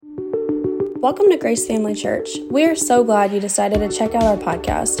Welcome to Grace Family Church. We are so glad you decided to check out our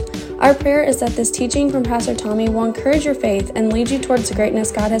podcast. Our prayer is that this teaching from Pastor Tommy will encourage your faith and lead you towards the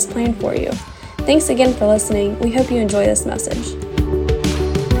greatness God has planned for you. Thanks again for listening. We hope you enjoy this message.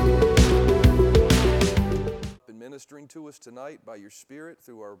 Been ministering to us tonight by your Spirit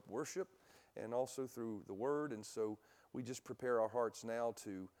through our worship and also through the Word, and so we just prepare our hearts now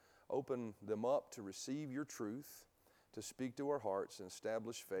to open them up to receive your truth, to speak to our hearts and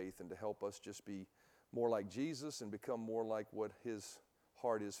establish faith, and to help us just be more like Jesus and become more like what His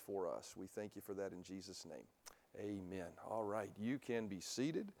heart is for us. We thank you for that in Jesus' name. Amen. All right, you can be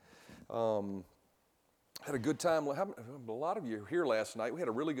seated. Had a good time. A lot of you were here last night. We had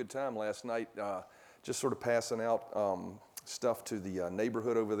a really good time last night, just sort of passing out stuff to the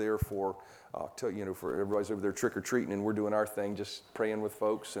neighborhood over there for everybody's over there trick-or-treating, and we're doing our thing, just praying with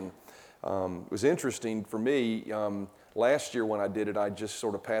folks. And it was interesting for me. Last year when I did it, I just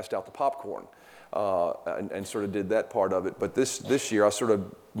sort of passed out the popcorn and sort of did that part of it. But this year, I sort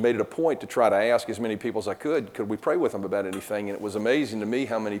of made it a point to try to ask as many people as I could we pray with them about anything? And it was amazing to me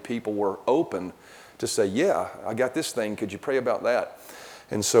how many people were open to say, yeah, I got this thing. Could you pray about that?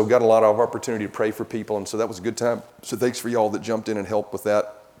 And so got a lot of opportunity to pray for people. And so that was a good time. So thanks for y'all that jumped in and helped with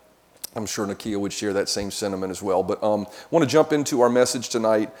that. I'm sure Nakia would share that same sentiment as well. But want to jump into our message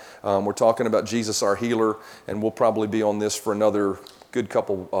tonight. We're talking about Jesus, our healer, and we'll probably be on this for another good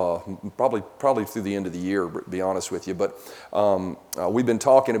couple, probably through the end of the year, to be honest with you. But we've been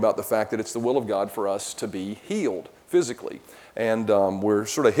talking about the fact that it's the will of God for us to be healed physically. And we're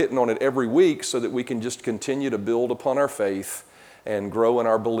sort of hitting on it every week so that we can just continue to build upon our faith and grow in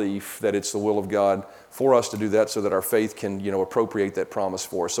our belief that it's the will of God for us to do that so that our faith can, appropriate that promise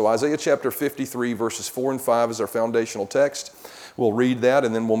for us. So Isaiah chapter 53, verses 4 and 5 is our foundational text. We'll read that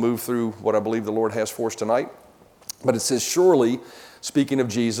and then we'll move through what I believe the Lord has for us tonight. But it says, surely, speaking of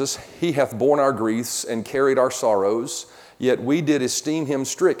Jesus, He hath borne our griefs and carried our sorrows, yet we did esteem Him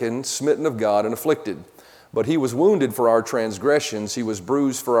stricken, smitten of God, and afflicted. But He was wounded for our transgressions, He was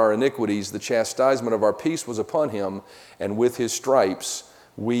bruised for our iniquities, the chastisement of our peace was upon Him, and with His stripes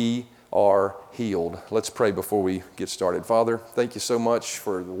we are healed. Let's pray before we get started. Father, thank you so much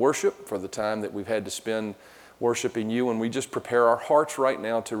for the worship, for the time that we've had to spend worshiping You, and we just prepare our hearts right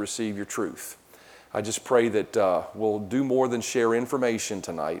now to receive Your truth. I just pray that we'll do more than share information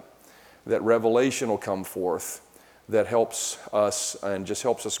tonight, that revelation will come forth, that helps us and just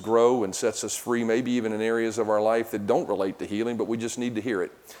helps us grow and sets us free, maybe even in areas of our life that don't relate to healing, but we just need to hear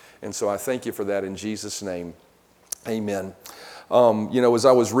it. And so I thank You for that in Jesus' name. Amen. As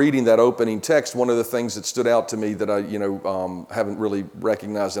I was reading that opening text, one of the things that stood out to me that I, haven't really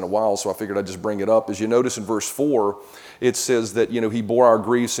recognized in a while, so I figured I'd just bring it up, is you notice in verse 4, it says that, He bore our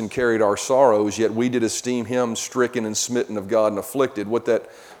griefs and carried our sorrows, yet we did esteem Him stricken and smitten of God and afflicted. What that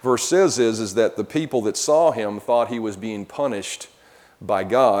verse says is that the people that saw Him thought He was being punished by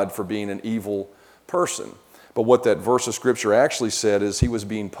God for being an evil person. But what that verse of Scripture actually said is He was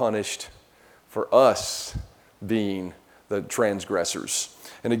being punished for us being the transgressors.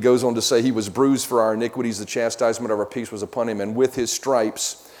 And it goes on to say, He was bruised for our iniquities, the chastisement of our peace was upon Him, and with His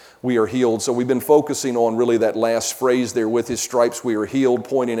stripes we are healed. So we've been focusing on really that last phrase there, with His stripes we are healed,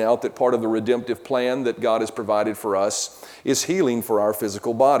 pointing out that part of the redemptive plan that God has provided for us is healing for our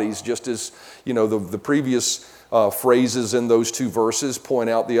physical bodies, just as the previous phrases in those two verses point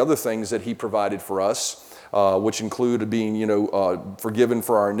out the other things that He provided for us. Which include being, forgiven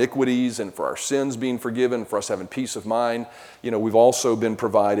for our iniquities and for our sins being forgiven, for us having peace of mind. We've also been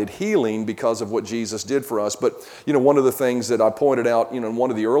provided healing because of what Jesus did for us. But, one of the things that I pointed out, in one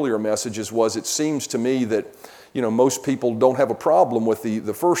of the earlier messages was it seems to me that, most people don't have a problem with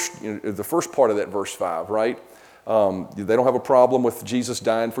the first part of that verse 5, right? They don't have a problem with Jesus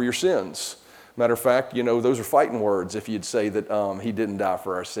dying for your sins. Matter of fact, those are fighting words if you'd say that He didn't die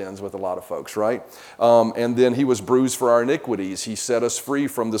for our sins with a lot of folks, right? And then He was bruised for our iniquities. He set us free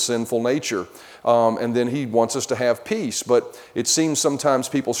from the sinful nature. And then He wants us to have peace. But it seems sometimes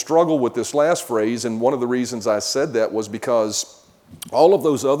people struggle with this last phrase, and one of the reasons I said that was because all of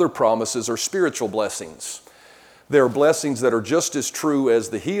those other promises are spiritual blessings. They're blessings that are just as true as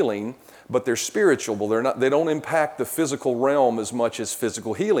the healing, but they're spiritual. Well, they don't impact the physical realm as much as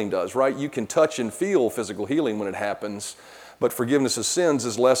physical healing does, right? You can touch and feel physical healing when it happens, but forgiveness of sins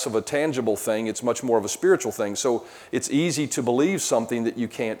is less of a tangible thing. It's much more of a spiritual thing. So it's easy to believe something that you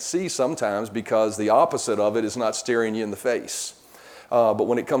can't see sometimes because the opposite of it is not staring you in the face. But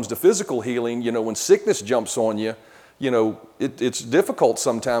when it comes to physical healing, when sickness jumps on you, it's difficult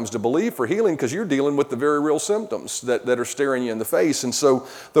sometimes to believe for healing because you're dealing with the very real symptoms that are staring you in the face. And so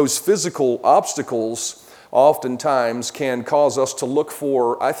those physical obstacles oftentimes can cause us to look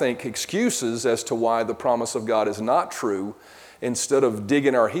for, I think, excuses as to why the promise of God is not true, instead of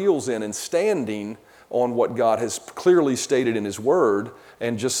digging our heels in and standing on what God has clearly stated in His Word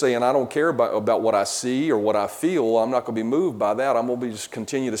and just saying, I don't care about what I see or what I feel. I'm not going to be moved by that. I'm going to just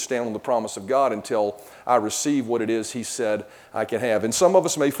continue to stand on the promise of God until I receive what it is He said I can have. And some of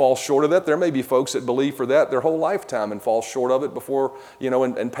us may fall short of that. There may be folks that believe for that their whole lifetime and fall short of it before,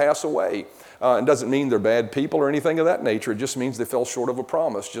 and pass away. It doesn't mean they're bad people or anything of that nature. It just means they fell short of a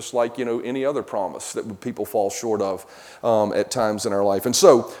promise, just like, any other promise that people fall short of at times in our life. And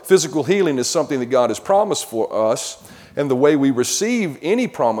so physical healing is something that God has promised for us. And the way we receive any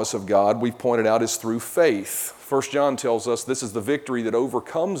promise of God, we've pointed out, is through faith. 1 John tells us this is the victory that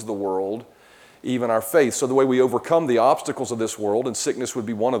overcomes the world, even our faith. So the way we overcome the obstacles of this world, and sickness would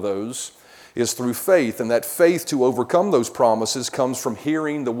be one of those, is through faith. And that faith to overcome those promises comes from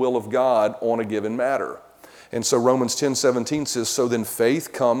hearing the will of God on a given matter. And so Romans 10:17 says, so then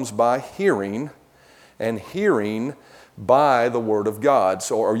faith comes by hearing, and hearing by the Word of God.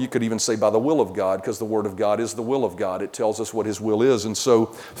 So, or you could even say by the will of God, because the Word of God is the will of God. It tells us what His will is. And so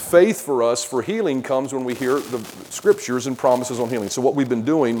faith for us for healing comes when we hear the Scriptures and promises on healing. So what we've been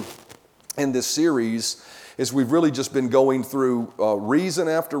doing in this series is we've really just been going through reason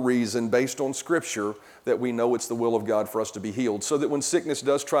after reason based on Scripture that we know it's the will of God for us to be healed, so that when sickness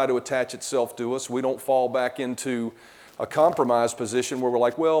does try to attach itself to us, we don't fall back into a compromised position where we're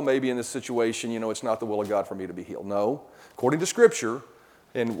like, well, maybe in this situation, it's not the will of God for me to be healed. No, according to Scripture,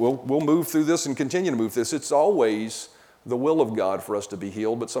 and we'll move through this and continue to move through this, it's always the will of God for us to be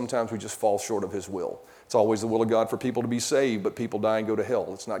healed, but sometimes we just fall short of His will. It's always the will of God for people to be saved, but people die and go to hell.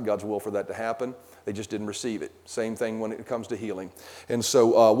 It's not God's will for that to happen. They just didn't receive it. Same thing when it comes to healing. And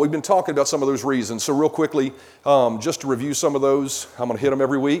so we've been talking about some of those reasons. So real quickly, just to review some of those, I'm going to hit them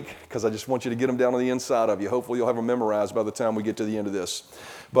every week because I just want you to get them down on the inside of you. Hopefully you'll have them memorized by the time we get to the end of this.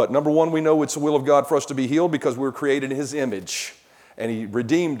 But number one, we know it's the will of God for us to be healed because we were created in His image. And He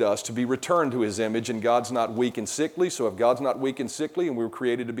redeemed us to be returned to His image, and God's not weak and sickly. So if God's not weak and sickly and we were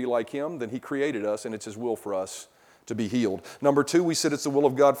created to be like Him, then He created us, and it's His will for us to be healed. Number two, we said it's the will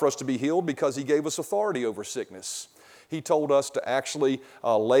of God for us to be healed because He gave us authority over sickness. He told us to actually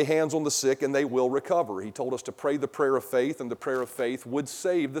lay hands on the sick and they will recover. He told us to pray the prayer of faith, and the prayer of faith would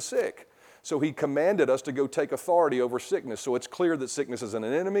save the sick. So He commanded us to go take authority over sickness. So it's clear that sickness is an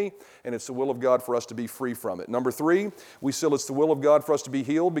enemy, and it's the will of God for us to be free from it. Number three, we said it's the will of God for us to be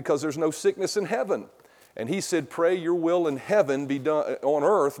healed because there's no sickness in heaven. And He said, pray your will in heaven be done on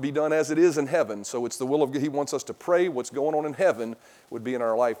earth, be done as it is in heaven. So it's the will of God. He wants us to pray what's going on in heaven would be in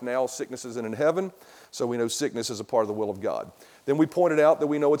our life now. Sickness isn't in heaven, so we know sickness is a part of the will of God. Then we pointed out that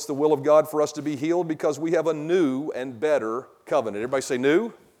we know it's the will of God for us to be healed because we have a new and better covenant. Everybody say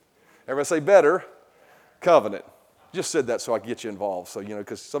new? Everybody say better covenant. Just said that so I can get you involved. So,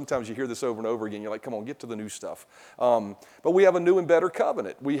 because sometimes you hear this over and over again. You're like, come on, get to the new stuff. But we have a new and better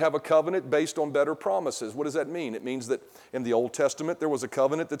covenant. We have a covenant based on better promises. What does that mean? It means that in the Old Testament, there was a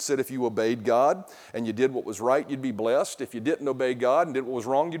covenant that said if you obeyed God and you did what was right, you'd be blessed. If you didn't obey God and did what was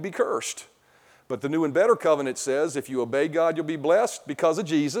wrong, you'd be cursed. But the new and better covenant says if you obey God, you'll be blessed because of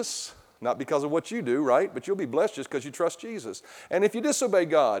Jesus. Not because of what you do, right? But you'll be blessed just because you trust Jesus. And if you disobey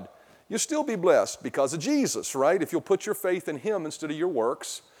God, you'll still be blessed because of Jesus, right? If you'll put your faith in Him instead of your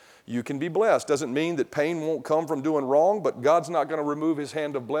works, you can be blessed. Doesn't mean that pain won't come from doing wrong, but God's not going to remove His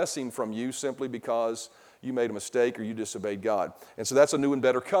hand of blessing from you simply because you made a mistake or you disobeyed God. And so that's a new and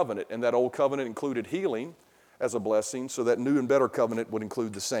better covenant. And that old covenant included healing as a blessing, so that new and better covenant would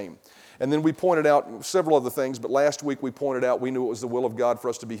include the same. And then we pointed out several other things, but last week we pointed out we knew it was the will of God for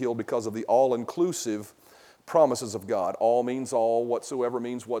us to be healed because of the all-inclusive promises of God. All means all, whatsoever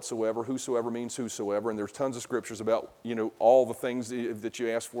means whatsoever, whosoever means whosoever, and there's tons of scriptures about, all the things that you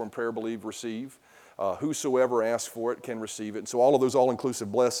ask for in prayer, believe, receive. Whosoever asks for it can receive it. And so all of those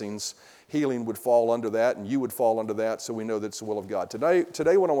all-inclusive blessings, healing would fall under that, and you would fall under that, so we know that's the will of God.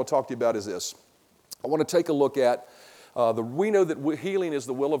 Today what I want to talk to you about is this. I want to take a look at, we know that healing is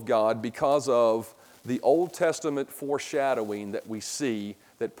the will of God because of the Old Testament foreshadowing that we see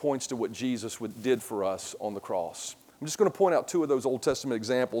that points to what Jesus did for us on the cross. I'm just going to point out two of those Old Testament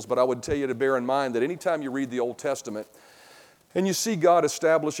examples, but I would tell you to bear in mind that anytime you read the Old Testament and you see God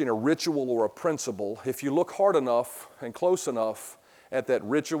establishing a ritual or a principle, if you look hard enough and close enough at that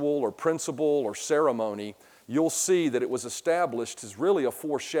ritual or principle or ceremony, you'll see that it was established as really a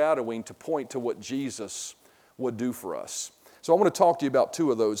foreshadowing to point to what Jesus would do for us. So I want to talk to you about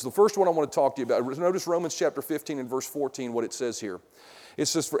two of those. The first one I want to talk to you about, notice Romans chapter 15 and verse 14, what it says here. It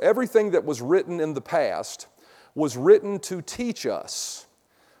says, for everything that was written in the past was written to teach us,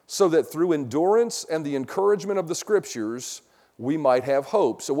 so that through endurance and the encouragement of the Scriptures, we might have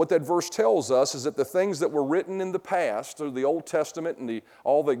hope. So what that verse tells us is that the things that were written in the past, through the Old Testament and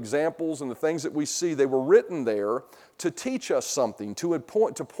all the examples and the things that we see, they were written there to teach us something, to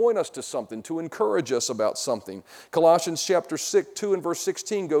point us to something, to encourage us about something. Colossians chapter 2 and verse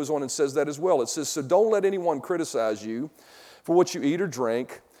 16 goes on and says that as well. It says, so don't let anyone criticize you for what you eat or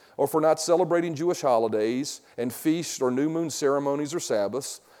drink, or for not celebrating Jewish holidays and feasts or new moon ceremonies or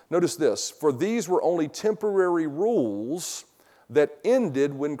Sabbaths. Notice this, for these were only temporary rules that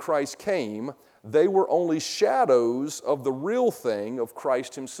ended when Christ came. They were only shadows of the real thing of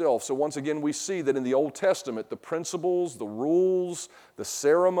Christ himself. So once again, we see that in the Old Testament, the principles, the rules, the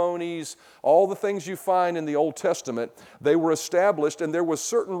ceremonies, all the things you find in the Old Testament, they were established, and there was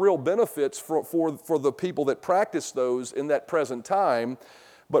certain real benefits for the people that practiced those in that present time.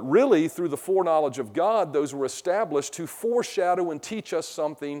 But really, through the foreknowledge of God, those were established to foreshadow and teach us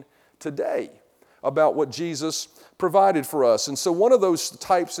something today about what Jesus provided for us. And so one of those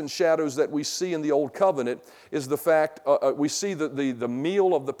types and shadows that we see in the Old Covenant is the fact, we see the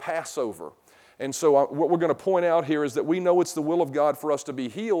meal of the Passover. And so what we're going to point out here is that we know it's the will of God for us to be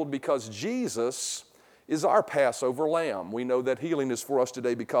healed because Jesus is our Passover Lamb. We know that healing is for us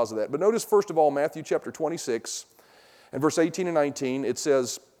today because of that. But notice first of all, Matthew chapter 26 and verse 18 and 19, it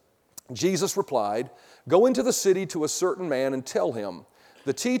says, Jesus replied, go into the city to a certain man and tell him,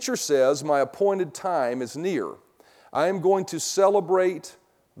 the teacher says, my appointed time is near. I am going to celebrate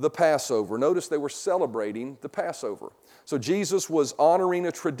the Passover. Notice they were celebrating the Passover. So Jesus was honoring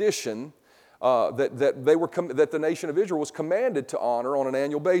a tradition that the nation of Israel was commanded to honor on an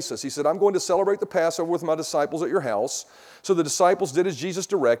annual basis. He said, I'm going to celebrate the Passover with my disciples at your house. So the disciples did as Jesus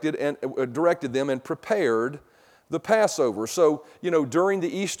directed them and prepared the Passover. So, during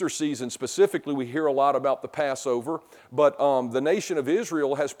the Easter season specifically, we hear a lot about the Passover, but the nation of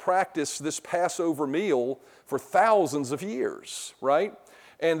Israel has practiced this Passover meal for thousands of years, right?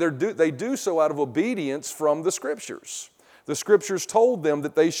 And they do so out of obedience from the Scriptures. The Scriptures told them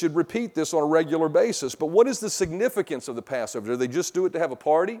that they should repeat this on a regular basis. But what is the significance of the Passover? Do they just do it to have a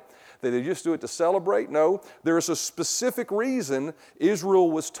party? Do they just do it to celebrate? No. There is a specific reason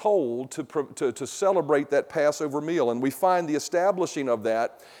Israel was told to celebrate that Passover meal. And we find the establishing of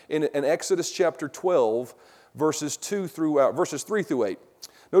that in Exodus chapter 12, verses 3 through 8.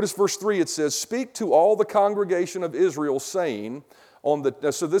 Notice verse 3, it says, speak to all the congregation of Israel, saying,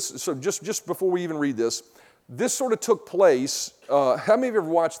 just before we even read this, this sort of took place. How many of you ever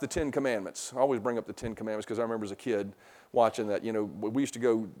watched the Ten Commandments? I always bring up the Ten Commandments because I remember as a kid watching that. We used to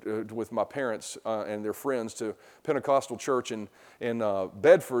go with my parents and their friends to Pentecostal church in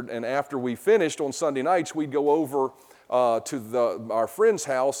Bedford, and after we finished on Sunday nights, we'd go over to our friend's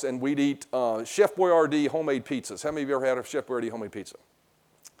house and we'd eat Chef Boyardee homemade pizzas. How many of you ever had a Chef Boyardee homemade pizza?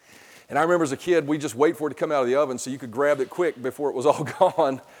 And I remember as a kid, we'd just wait for it to come out of the oven so you could grab it quick before it was all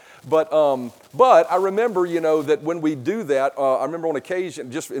gone. But I remember, that when we do that, I remember on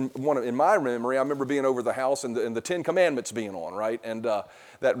occasion, just in my memory, I remember being over the house and the Ten Commandments being on, right? And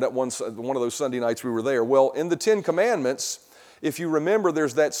that one of those Sunday nights we were there. Well, in the Ten Commandments, if you remember,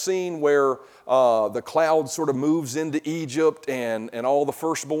 there's that scene where the cloud sort of moves into Egypt and all the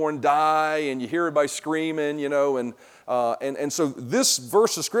firstborn die, and you hear everybody screaming, and so this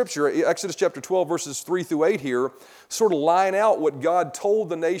verse of Scripture, Exodus chapter 12, verses 3 through 8 here, sort of line out what God told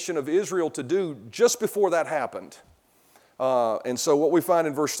the nation of Israel to do just before that happened. And so what we find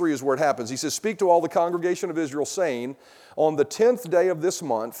in verse 3 is where it happens. He says, speak to all the congregation of Israel, saying, on the 10th day of this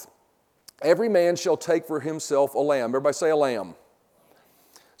month, every man shall take for himself a lamb. Everybody say a lamb.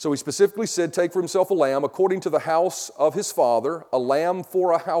 So he specifically said, take for himself a lamb according to the house of his father, a lamb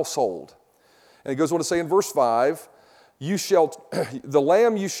for a household. And he goes on to say in verse 5, your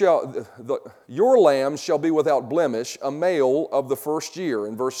lamb shall be without blemish, a male of the first year.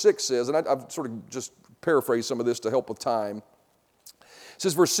 And verse 6 says, and I've sort of just paraphrased some of this to help with time. It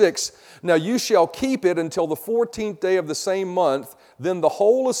says verse 6, now you shall keep it until the 14th day of the same month, then the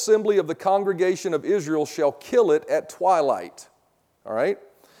whole assembly of the congregation of Israel shall kill it at twilight. All right?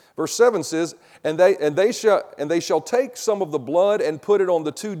 Verse 7 says, and they shall take some of the blood and put it on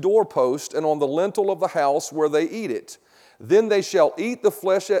the two doorposts and on the lintel of the house where they eat it. Then they shall eat the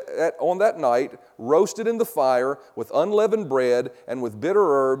flesh on that night, roasted in the fire, with unleavened bread, and with bitter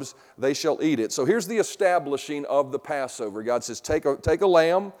herbs they shall eat it. So here's the establishing of the Passover. God says, take a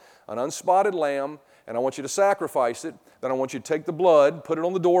lamb, an unspotted lamb, and I want you to sacrifice it. Then I want you to take the blood, put it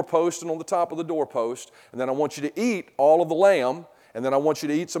on the doorpost and on the top of the doorpost, and then I want you to eat all of the lamb, and then I want you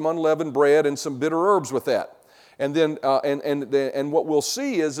to eat some unleavened bread and some bitter herbs with that. And then and what we'll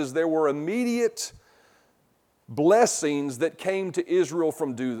see is there were immediate blessings that came to Israel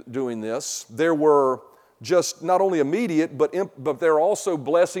from doing this. There were just not only immediate, but there are also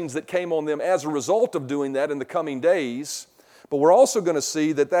blessings that came on them as a result of doing that in the coming days. But we're also going to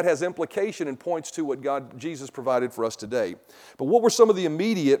see that has implication and points to what Jesus provided for us today. But what were some of the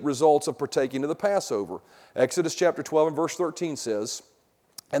immediate results of partaking of the Passover? Exodus chapter 12 and verse 13 says,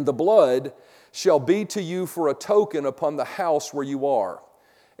 "And the blood shall be to you for a token upon the house where you are.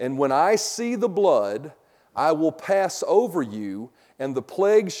 And when I see the blood, I will pass over you, and the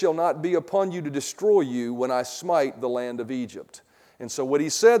plague shall not be upon you to destroy you when I smite the land of Egypt." And so what he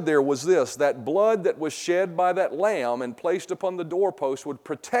said there was this, that blood that was shed by that lamb and placed upon the doorpost would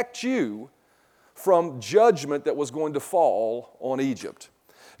protect you from judgment that was going to fall on Egypt.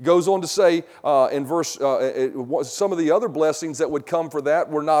 It goes on to say in verse, some of the other blessings that would come for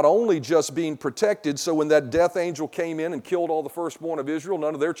that were not only just being protected, so when that death angel came in and killed all the firstborn of Israel,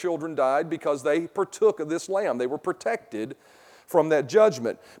 none of their children died because they partook of this lamb. They were protected from that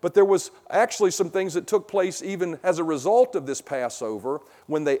judgment. But there was actually some things that took place even as a result of this Passover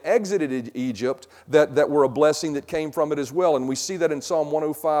when they exited Egypt that were a blessing that came from it as well. And we see that in Psalm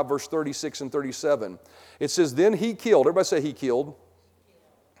 105, verse 36 and 37. It says, "Then he killed," everybody say he killed.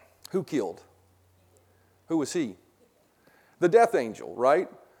 Who killed? Who was he? The death angel, right?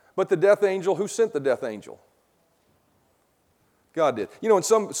 But the death angel, who sent the death angel? God did. You know, in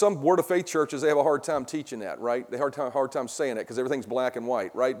some Word of Faith churches, they have a hard time teaching that, right? They have a hard time saying it because everything's black and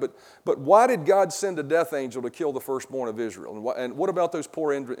white, right? But why did God send a death angel to kill the firstborn of Israel? And what about those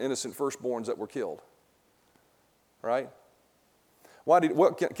poor innocent firstborns that were killed? Right?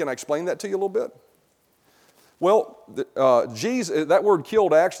 Can I explain that to you a little bit? Well, Jesus, that word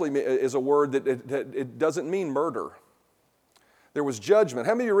killed actually is a word that it doesn't mean murder. There was judgment.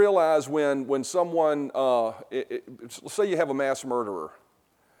 How many of you realize when someone, let's say you have a mass murderer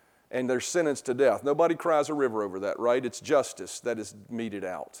and they're sentenced to death, nobody cries a river over that, right? It's justice that is meted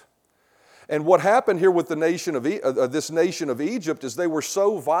out. And what happened here with the nation of this nation of Egypt is they were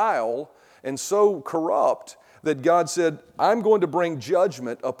so vile and so corrupt that God said, I'm going to bring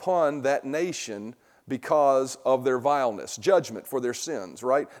judgment upon that nation because of their vileness, judgment for their sins,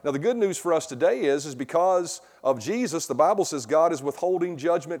 right? Now the good news for us today is because of Jesus, the Bible says God is withholding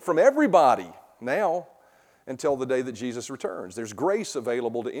judgment from everybody now until the day that Jesus returns. There's grace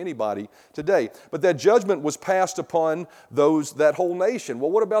available to anybody today. But that judgment was passed upon that whole nation.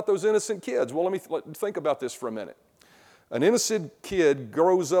 Well, what about those innocent kids? Well, let me think about this for a minute. An innocent kid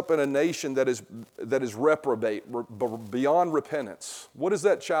grows up in a nation that is reprobate, beyond repentance. What is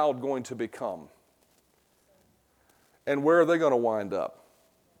that child going to become? And where are they going to wind up?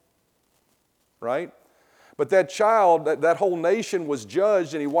 Right? But that child, that whole nation was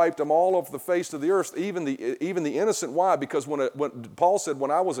judged, and he wiped them all off the face of the earth, even the innocent. Why? Because when Paul said, when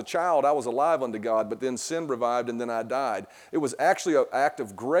I was a child, I was alive unto God, but then sin revived and then I died. It was actually an act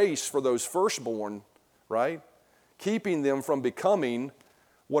of grace for those firstborn, right? Keeping them from becoming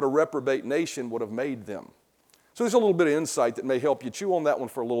what a reprobate nation would have made them. So there's a little bit of insight that may help you. Chew on that one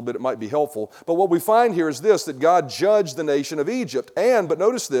for a little bit. It might be helpful. But what we find here is this, that God judged the nation of Egypt. But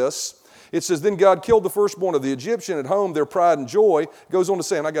notice this, it says, then God killed the firstborn of the Egyptian at home, their pride and joy. It goes on to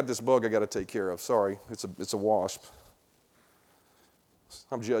say, and I got this bug I got to take care of. Sorry, it's a wasp.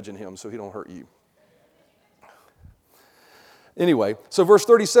 I'm judging him so he don't hurt you. Anyway, so verse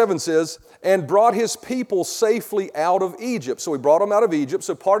 37 says, and brought his people safely out of Egypt. So he brought them out of Egypt.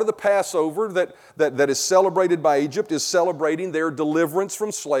 So part of the Passover that is celebrated by Egypt is celebrating their deliverance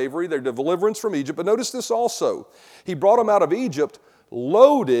from slavery, their deliverance from Egypt. But notice this also. He brought them out of Egypt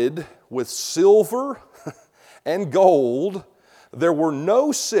loaded with silver and gold. There were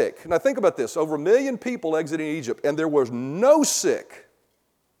no sick. Now think about this. Over 1 million people exiting Egypt, and there was no sick.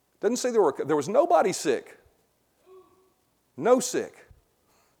 Doesn't say there was nobody sick. No sick,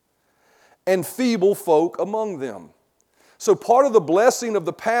 and feeble folk among them. So part of the blessing of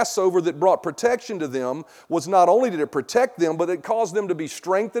the Passover that brought protection to them was not only did it protect them, but it caused them to be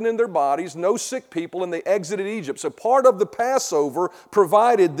strengthened in their bodies, no sick people, and they exited Egypt. So part of the Passover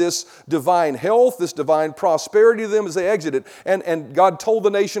provided this divine health, this divine prosperity to them as they exited. And God told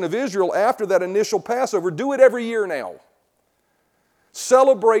the nation of Israel after that initial Passover, do it every year now.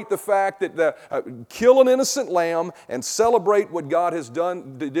 Celebrate the fact that kill an innocent lamb and celebrate what God has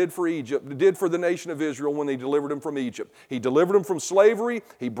did for Egypt, did for the nation of Israel when He delivered them from Egypt. He delivered them from slavery,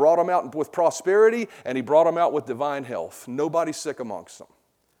 He brought them out with prosperity, and He brought them out with divine health. Nobody sick amongst them.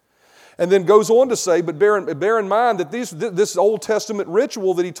 And then goes on to say, but bear in mind that this Old Testament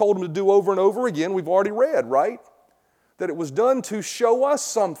ritual that He told them to do over and over again, we've already read, right? That it was done to show us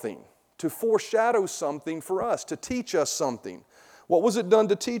something, to foreshadow something for us, to teach us something. What was it done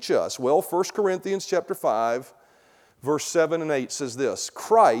to teach us? Well, 1 Corinthians chapter 5 verse 7 and 8 says this,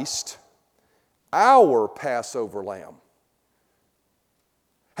 Christ, our Passover Lamb,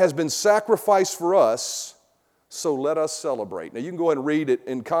 has been sacrificed for us, so let us celebrate. Now you can go ahead and read it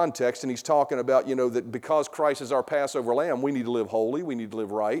in context, and he's talking about, that because Christ is our Passover Lamb, we need to live holy, we need to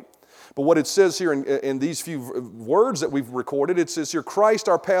live right. But what it says here in these few words that we've recorded, it says here, Christ,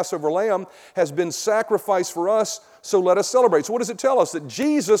 our Passover Lamb, has been sacrificed for us, so let us celebrate. So what does it tell us? That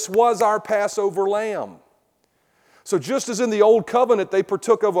Jesus was our Passover Lamb. So just as in the Old Covenant they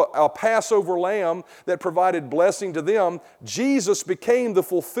partook of a Passover lamb that provided blessing to them, Jesus became the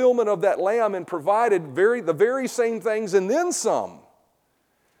fulfillment of that lamb and provided the very same things and then some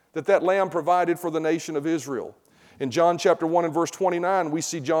that lamb provided for the nation of Israel. In John chapter 1 and verse 29, we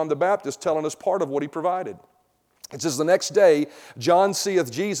see John the Baptist telling us part of what he provided. It says, the next day John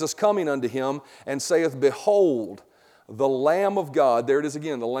seeth Jesus coming unto him and saith, Behold, the Lamb of God, there it is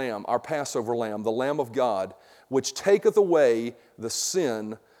again, the Lamb, our Passover Lamb, the Lamb of God, which taketh away the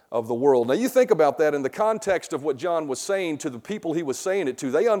sin of the world. Now you think about that in the context of what John was saying to the people he was saying it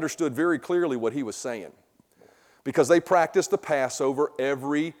to. They understood very clearly what he was saying because they practiced the Passover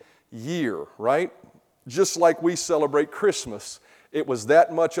every year, right? Just like we celebrate Christmas. It was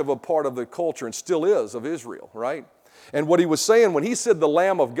that much of a part of the culture and still is of Israel, right? And what he was saying, when he said the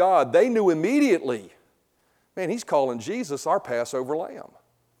Lamb of God, they knew immediately, man, he's calling Jesus our Passover Lamb.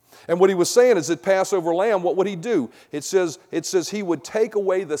 And what he was saying is that Passover Lamb, what would he do? It says he would take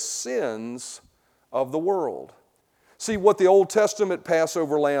away the sins of the world. See, what the Old Testament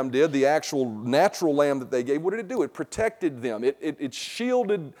Passover Lamb did, the actual natural lamb that they gave, what did it do? It protected them. It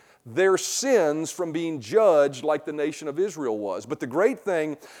shielded their sins from being judged like the nation of Israel was. But the great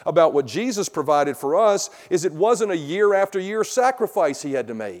thing about what Jesus provided for us is it wasn't a year after year sacrifice he had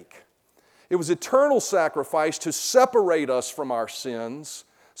to make. It was eternal sacrifice to separate us from our sins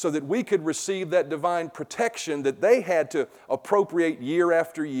so that we could receive that divine protection that they had to appropriate year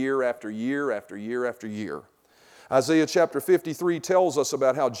after year after year after year after year. Isaiah chapter 53 tells us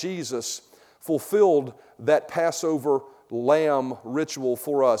about how Jesus fulfilled that Passover lamb ritual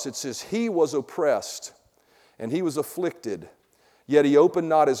for us. It says, He was oppressed and He was afflicted, yet He opened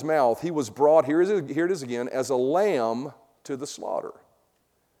not His mouth. He was brought, here it is again, as a lamb to the slaughter.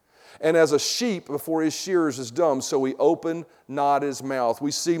 And as a sheep before his shearers is dumb, so He opened not His mouth.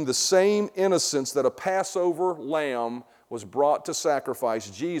 We see the same innocence that a Passover lamb was brought to sacrifice.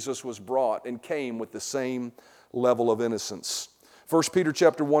 Jesus was brought and came with the same level of innocence. 1 Peter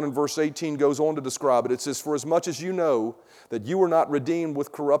chapter 1 and verse 18 goes on to describe it. It says, For as much as you know that you were not redeemed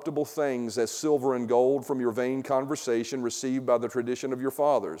with corruptible things as silver and gold from your vain conversation received by the tradition of your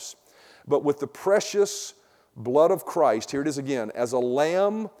fathers, but with the precious blood of Christ, here it is again, as a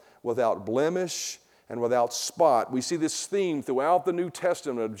lamb without blemish and without spot. We see this theme throughout the New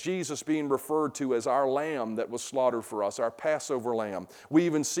Testament of Jesus being referred to as our lamb that was slaughtered for us, our Passover lamb. We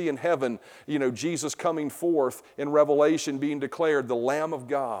even see in heaven, Jesus coming forth in Revelation being declared the Lamb of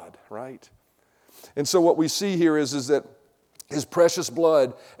God, right? And so what we see here is that His precious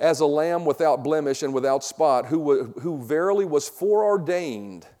blood as a lamb without blemish and without spot, who verily was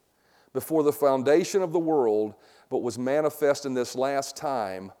foreordained before the foundation of the world, but was manifest in this last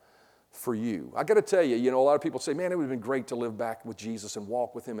time for you. I got to tell you, a lot of people say, man, it would have been great to live back with Jesus and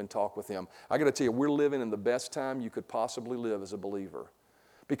walk with Him and talk with Him. I got to tell you, we're living in the best time you could possibly live as a believer.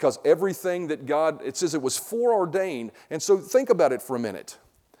 Because everything that God, it says it was foreordained. And so think about it for a minute.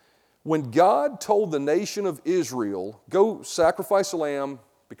 When God told the nation of Israel, go sacrifice a lamb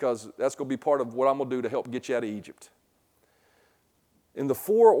because that's going to be part of what I'm going to do to help get you out of Egypt. In the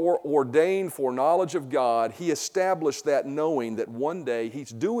foreordained foreknowledge of God, He established that knowing that one day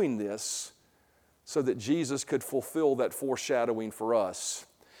He's doing this so that Jesus could fulfill that foreshadowing for us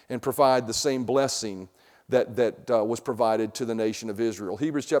and provide the same blessing that was provided to the nation of Israel.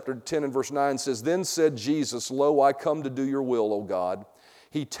 Hebrews chapter 10 and verse 9 says, Then said Jesus, Lo, I come to do your will, O God.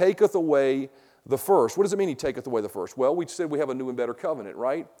 He taketh away the first. What does it mean He taketh away the first? Well, we said we have a new and better covenant,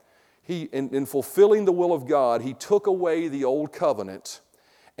 right? In fulfilling the will of God, He took away the old covenant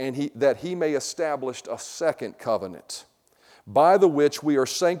and that He may establish a second covenant, by the which we are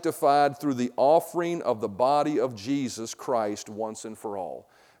sanctified through the offering of the body of Jesus Christ once and for all.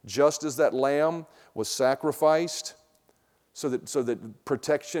 Just as that lamb was sacrificed so that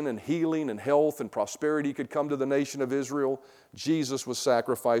protection and healing and health and prosperity could come to the nation of Israel, Jesus was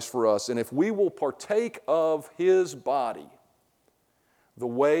sacrificed for us. And if we will partake of His body, the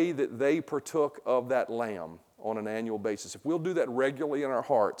way that they partook of that lamb on an annual basis, if we'll do that regularly in our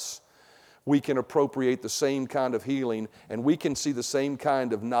hearts, we can appropriate the same kind of healing and we can see the same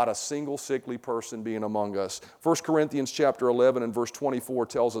kind of not a single sickly person being among us. 1 Corinthians chapter 11 and verse 24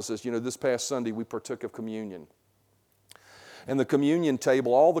 tells us this. This past Sunday we partook of communion. And the communion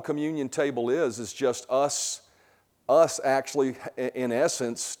table, all the communion table is just us actually, in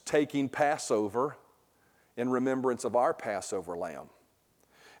essence, taking Passover in remembrance of our Passover Lamb.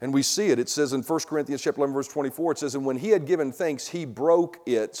 And we see it. It says in 1 Corinthians chapter 11, verse 24, it says, and when he had given thanks, he broke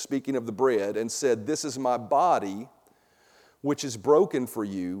it, speaking of the bread, and said, this is my body, which is broken for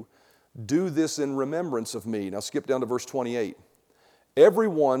you. Do this in remembrance of me. Now skip down to verse 28.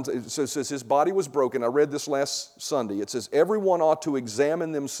 Everyone, so it says his body was broken. I read this last Sunday. It says, everyone ought to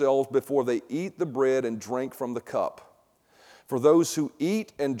examine themselves before they eat the bread and drink from the cup. For those who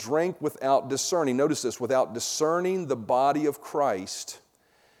eat and drink without discerning, notice this, without discerning the body of Christ,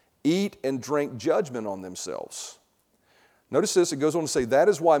 eat and drink judgment on themselves. Notice this, it goes on to say, that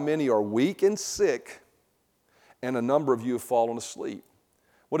is why many are weak and sick, and a number of you have fallen asleep.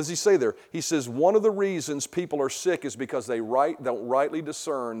 What does he say there? He says one of the reasons people are sick is because they don't rightly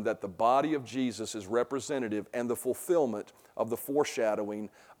discern that the body of Jesus is representative and the fulfillment of the foreshadowing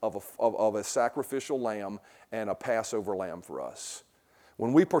of a sacrificial lamb and a Passover lamb for us.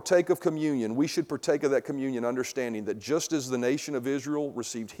 When we partake of communion, we should partake of that communion understanding that just as the nation of Israel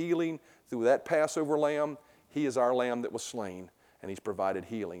received healing through that Passover lamb, he is our lamb that was slain, and he's provided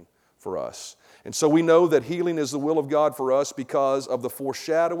healing for us. And so we know that healing is the will of God for us because of the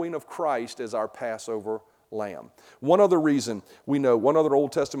foreshadowing of Christ as our Passover lamb. One other reason we know, one other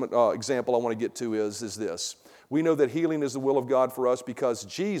Old Testament example I want to get to is this. We know that healing is the will of God for us because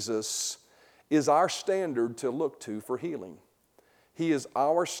Jesus is our standard to look to for healing. He is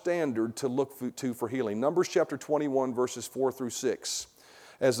our standard to look to for healing. Numbers chapter 21, verses 4 through 6.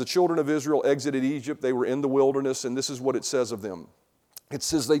 As the children of Israel exited Egypt, they were in the wilderness, and this is what it says of them. It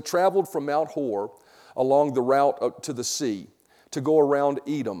says, they traveled from Mount Hor along the route to the sea to go around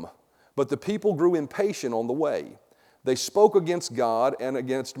Edom. But the people grew impatient on the way. They spoke against God and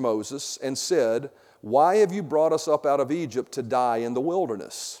against Moses and said, why have you brought us up out of Egypt to die in the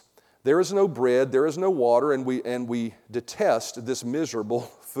wilderness? There is no bread, there is no water, and we detest this miserable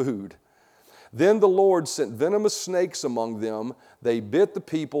food. Then the Lord sent venomous snakes among them. They bit the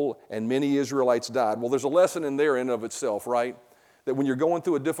people, and many Israelites died. Well, there's a lesson in there in of itself, right? That when you're going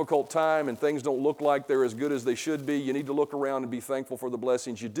through a difficult time and things don't look like they're as good as they should be, you need to look around and be thankful for the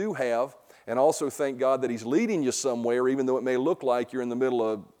blessings you do have, and also thank God that He's leading you somewhere, even though it may look like you're in the middle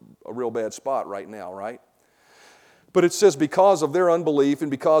of a real bad spot right now, right? But it says, because of their unbelief and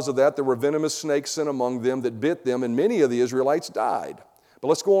because of that, there were venomous snakes sent among them that bit them, and many of the Israelites died. But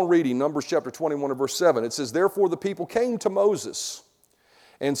let's go on reading Numbers chapter 21 and verse 7. It says, therefore the people came to Moses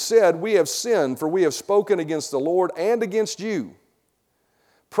and said, we have sinned, for we have spoken against the Lord and against you.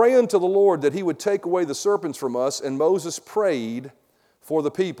 Pray unto the Lord that He would take away the serpents from us. And Moses prayed for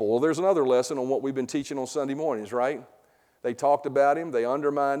the people. Well, there's another lesson on what we've been teaching on Sunday mornings, right? They talked about Him, they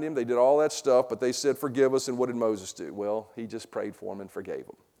undermined Him, they did all that stuff, but they said, forgive us, and what did Moses do? Well, he just prayed for them and forgave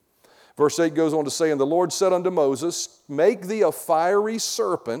them. Verse 8 goes on to say, and the Lord said unto Moses, make thee a fiery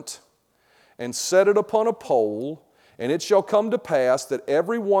serpent, and set it upon a pole, and it shall come to pass that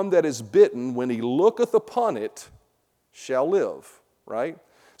every one that is bitten, when he looketh upon it, shall live, right?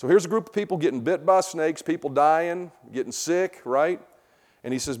 So here's a group of people getting bit by snakes, people dying, getting sick, right?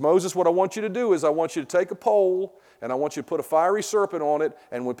 And he says, Moses, what I want you to do is I want you to take a pole and I want you to put a fiery serpent on it,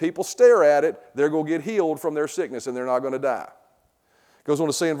 and when people stare at it, they're going to get healed from their sickness and they're not going to die. It goes on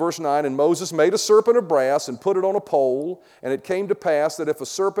to say in verse 9, and Moses made a serpent of brass and put it on a pole, and it came to pass that if a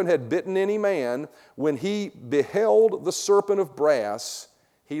serpent had bitten any man, when he beheld the serpent of brass,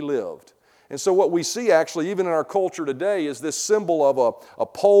 he lived. And so what we see actually, even in our culture today, is this symbol of a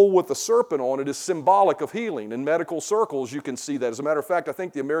pole with a serpent on it is symbolic of healing. In medical circles, you can see that. As a matter of fact, I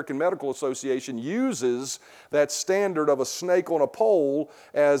think the American Medical Association uses that standard of a snake on a pole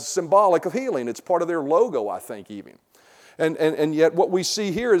as symbolic of healing. It's part of their logo, I think, even. And yet what we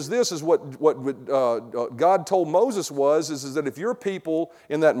see here is this, is what God told Moses is that if your people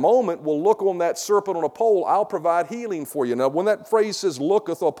in that moment will look on that serpent on a pole, I'll provide healing for you. Now, when that phrase says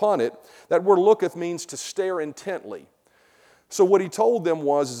looketh upon it, that word looketh means to stare intently. So what he told them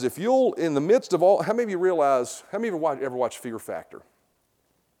is if you'll, in the midst of all, how many of you ever watched Fear Factor?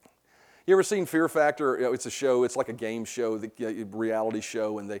 You ever seen Fear Factor? You know, it's a show, it's like a game show, the reality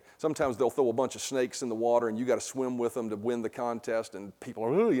show, and sometimes they'll throw a bunch of snakes in the water and you got to swim with them to win the contest, and people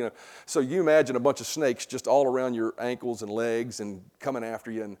are, So you imagine a bunch of snakes just all around your ankles and legs and coming after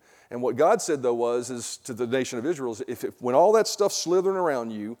you. And what God said, though, is to the nation of Israel, is when all that stuff's slithering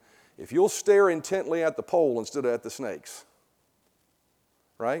around you, if you'll stare intently at the pole instead of at the snakes,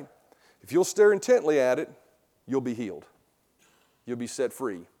 right? If you'll stare intently at it, you'll be healed. You'll be set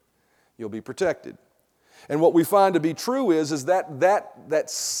free. You'll be protected. And what we find to be true is that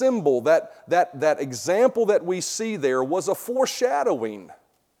symbol, that example that we see there was a foreshadowing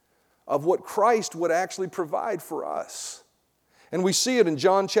of what Christ would actually provide for us. And we see it in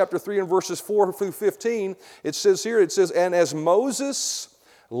John chapter 3 and verses 4 through 15. It says here, and as Moses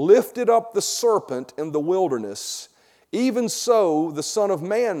lifted up the serpent in the wilderness, even so the Son of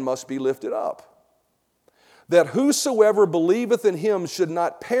Man must be lifted up, that whosoever believeth in him should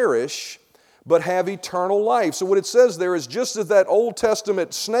not perish, but have eternal life. So what it says there is, just as that Old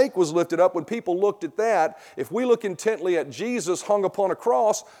Testament snake was lifted up, when people looked at that, if we look intently at Jesus hung upon a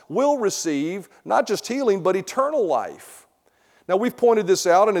cross, we'll receive not just healing, but eternal life. Now we've pointed this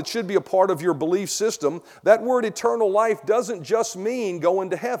out, and it should be a part of your belief system. That word eternal life doesn't just mean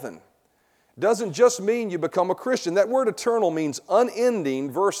going to heaven. It doesn't just mean you become a Christian. That word eternal means unending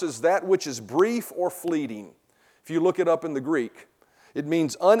versus that which is brief or fleeting. If you look it up in the Greek, it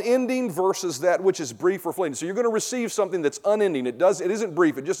means unending versus that which is brief or fleeting. So you're going to receive something that's unending. It isn't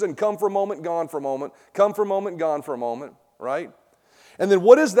brief. It just doesn't come for a moment, gone for a moment, come for a moment, gone for a moment, right? And then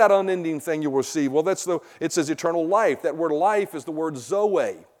what is that unending thing you'll receive? Well, it says eternal life. That word life is the word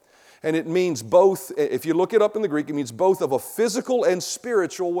zoe. And it means both, if you look it up in the Greek, it means both of a physical and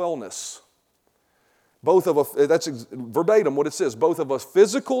spiritual wellness. That's verbatim what it says, both of a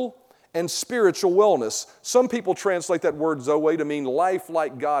physical and spiritual wellness. Some people translate that word zoe to mean life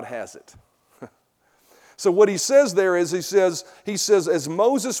like God has it. So what he says there is, he says, as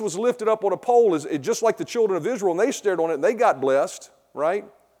Moses was lifted up on a pole, just like the children of Israel, and they stared on it and they got blessed, right?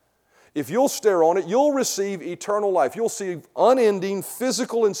 If you'll stare on it, you'll receive eternal life. You'll receive unending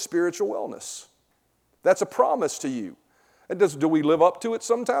physical and spiritual wellness. That's a promise to you. Do we live up to it?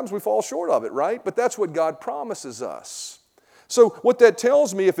 Sometimes we fall short of it, right? But that's what God promises us. So what that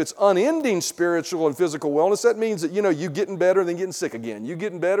tells me, if it's unending spiritual and physical wellness, that means that, you getting better and then getting sick again. You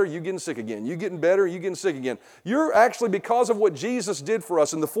getting better, you getting sick again. You getting better, you getting sick again. You're actually, because of what Jesus did for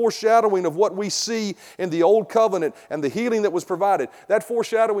us and the foreshadowing of what we see in the Old Covenant and the healing that was provided, that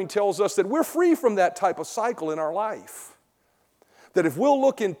foreshadowing tells us that we're free from that type of cycle in our life. That if we'll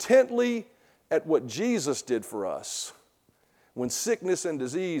look intently at what Jesus did for us, when sickness and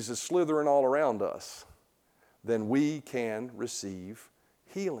disease is slithering all around us, then we can receive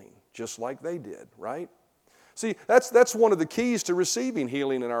healing, just like they did, right? See, that's one of the keys to receiving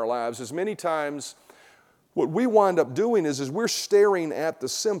healing in our lives, is many times what we wind up doing is we're staring at the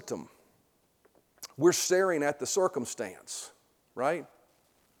symptom. We're staring at the circumstance, right?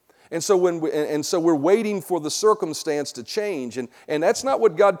 And so we're waiting for the circumstance to change, and that's not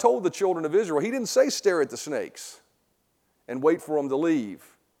what God told the children of Israel. He didn't say stare at the snakes and wait for them to leave,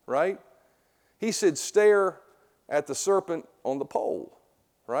 right? He said stare at the serpent on the pole,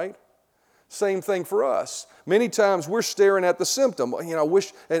 right? Same thing for us. Many times we're staring at the symptom. I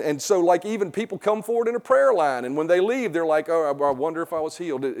wish, and so like even people come forward in a prayer line, and when they leave, they're like, oh, I wonder if I was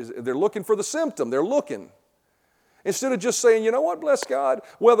healed. They're looking for the symptom. They're looking. Instead of just saying, you know what, bless God,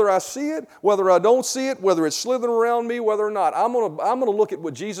 whether I see it, whether I don't see it, whether it's slithering around me, whether or not, I'm gonna look at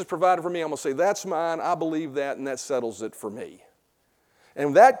what Jesus provided for me. I'm going to say, that's mine. I believe that, and that settles it for me.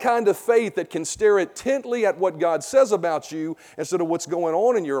 And that kind of faith that can stare intently at what God says about you instead of what's going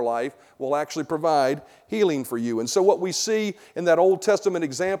on in your life will actually provide healing for you. And so what we see in that Old Testament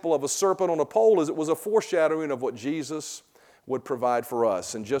example of a serpent on a pole is it was a foreshadowing of what Jesus would provide for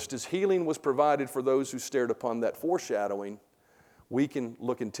us. And just as healing was provided for those who stared upon that foreshadowing, we can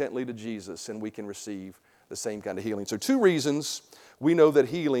look intently to Jesus and we can receive the same kind of healing. So 2 reasons we know that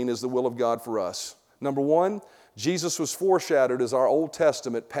healing is the will of God for us. Number 1, Jesus was foreshadowed as our Old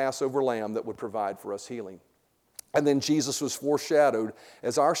Testament Passover Lamb that would provide for us healing. And then Jesus was foreshadowed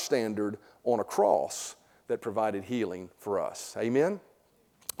as our standard on a cross that provided healing for us. Amen?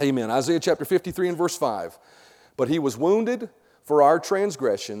 Amen. Isaiah chapter 53 and verse 5. But he was wounded for our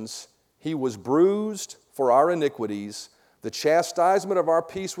transgressions, he was bruised for our iniquities, the chastisement of our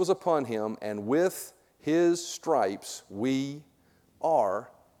peace was upon him, and with his stripes we are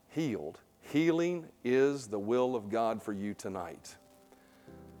healed. Healing is the will of God for you tonight.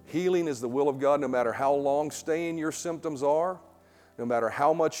 Healing is the will of God no matter how long staying your symptoms are, no matter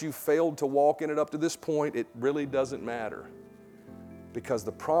how much you failed to walk in it up to this point, it really doesn't matter. Because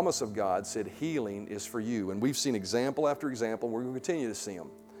the promise of God said healing is for you. And we've seen example after example, and we're going to continue to see them.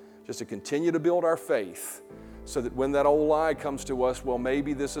 Just to continue to build our faith so that when that old lie comes to us, well,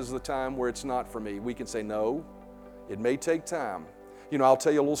 maybe this is the time where it's not for me, we can say, no, it may take time. I'll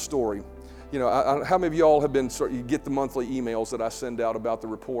tell you a little story. How many of y'all have been, you get the monthly emails that I send out about the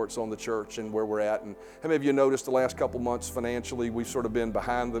reports on the church and where we're at, and how many of you noticed the last couple months financially we've sort of been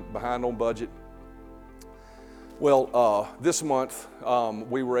behind on budget? Well, this month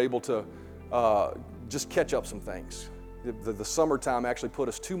we were able to just catch up some things. The summertime actually put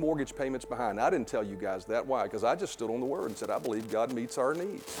us 2 mortgage payments behind. I didn't tell you guys that. Why? Because I just stood on the Word and said, I believe God meets our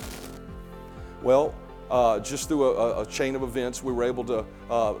needs. Well, just through a chain of events, we were able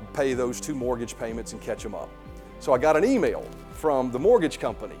to pay those 2 mortgage payments and catch them up. So I got an email from the mortgage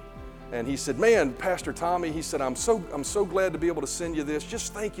company, and he said, man, Pastor Tommy, he said, I'm so glad to be able to send you this.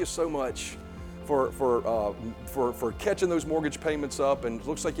 Just thank you so much for catching those mortgage payments up, and it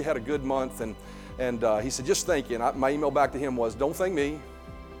looks like you had a good month. And he said, just thank you. And my email back to him was, don't thank me,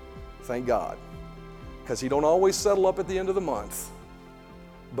 thank God. Because he don't always settle up at the end of the month,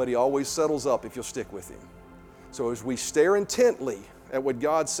 but he always settles up if you'll stick with him. So as we stare intently at what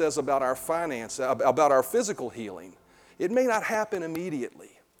God says about our finance, about our physical healing, it may not happen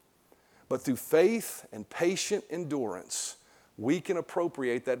immediately, but through faith and patient endurance, we can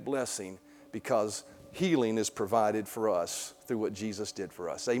appropriate that blessing because healing is provided for us through what Jesus did for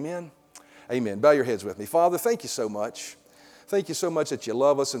us. Amen? Amen. Bow your heads with me. Father, thank you so much. Thank you so much that you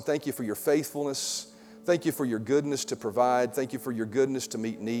love us, and thank you for your faithfulness. Thank you for your goodness to provide. Thank you for your goodness to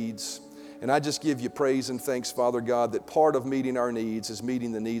meet needs. And I just give you praise and thanks, Father God, that part of meeting our needs is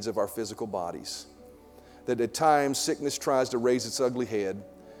meeting the needs of our physical bodies. That at times sickness tries to raise its ugly head,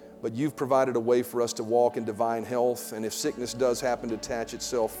 but you've provided a way for us to walk in divine health. And if sickness does happen to attach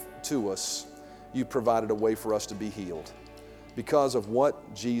itself to us, you've provided a way for us to be healed. Because of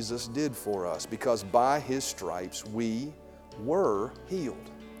what Jesus did for us, because by His stripes we were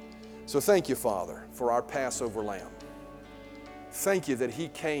healed. So thank you, Father, for our Passover Lamb. Thank you that He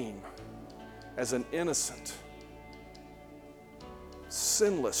came as an innocent,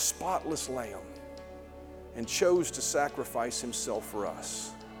 sinless, spotless Lamb and chose to sacrifice Himself for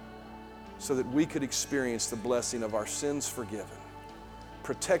us so that we could experience the blessing of our sins forgiven,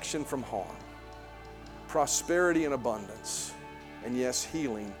 protection from harm, prosperity and abundance, and yes,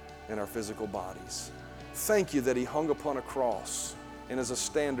 healing in our physical bodies. Thank you that He hung upon a cross and is a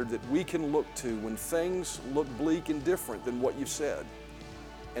standard that we can look to when things look bleak and different than what you've said,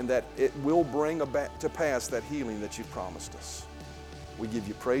 and that it will bring to pass that healing that you've promised us. We give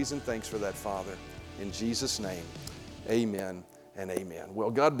you praise and thanks for that, Father. In Jesus' name, amen and amen.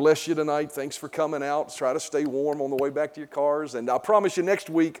 Well, God bless you tonight. Thanks for coming out. Try to stay warm on the way back to your cars. And I promise you next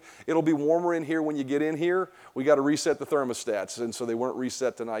week, it'll be warmer in here when you get in here. We got to reset the thermostats, and so they weren't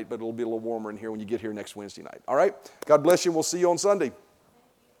reset tonight, but it'll be a little warmer in here when you get here next Wednesday night. All right? God bless you. We'll see you on Sunday.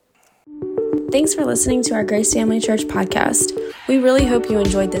 Thanks for listening to our Grace Family Church podcast. We really hope you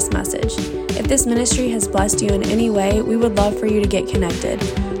enjoyed this message. If this ministry has blessed you in any way, we would love for you to get connected.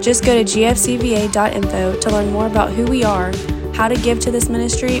 Just go to gfcva.info to learn more about who we are, how to give to this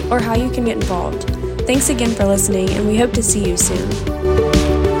ministry, or how you can get involved. Thanks again for listening, and we hope to see you soon.